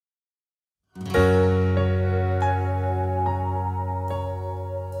Saw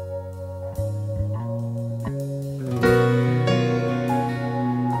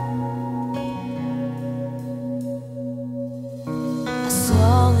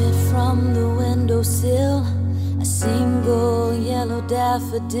it from the windowsill, a single yellow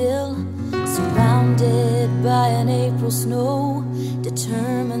daffodil, surrounded by an April snow,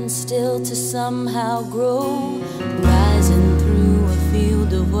 determined still to somehow grow, rising through a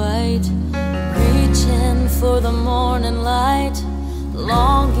field of white, reaching for the morning light,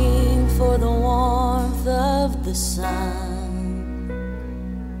 longing for the warmth of the sun.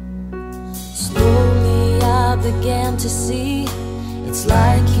 Slowly I began to see, it's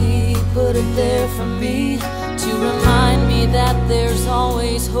like he put it there for me, to remind me that there's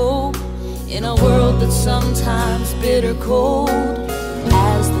always hope in a world that's sometimes bitter cold.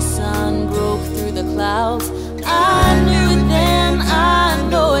 As the sun broke through the clouds, I knew it then, I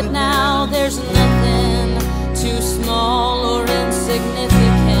know it now. There's nothing too small or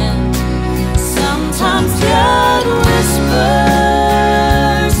insignificant. Sometimes God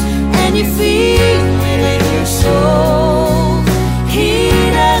whispers, and you feel it in your soul. He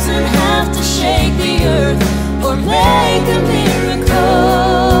doesn't have to shake the earth or make a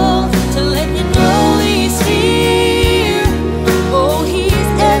miracle to let you know he's here. Oh, he's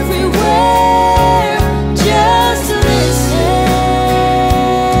everywhere. Just listen,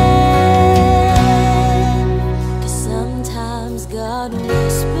 'cause sometimes God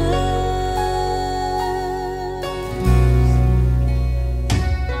whispers.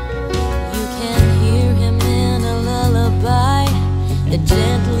 You can hear him in a lullaby that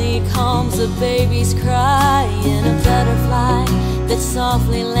gently calms a baby's cry, in a butterfly that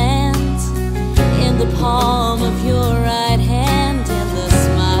softly lands in the palm of your right hand, and the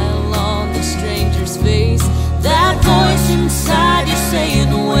smile on the stranger's face, that voice inside you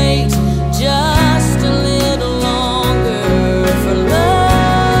saying, wait just a little longer for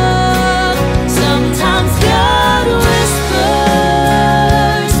love. Sometimes God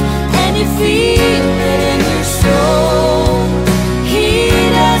whispers, and you feel it in your soul. He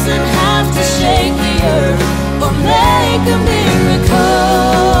doesn't have to shake the earth or make a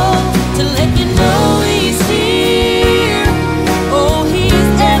miracle to let you know he's here. Oh, he's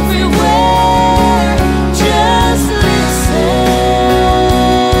everywhere. Just listen,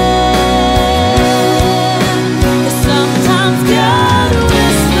 'cause sometimes God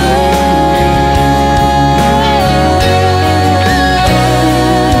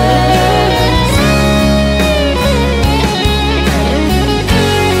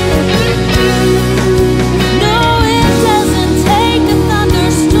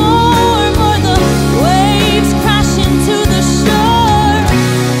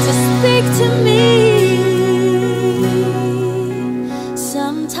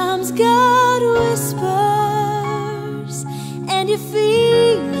Sometimes God whispers, and you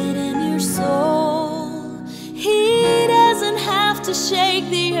feel it in your soul. He doesn't have to shake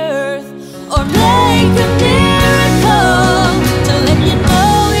the earth or make a miracle.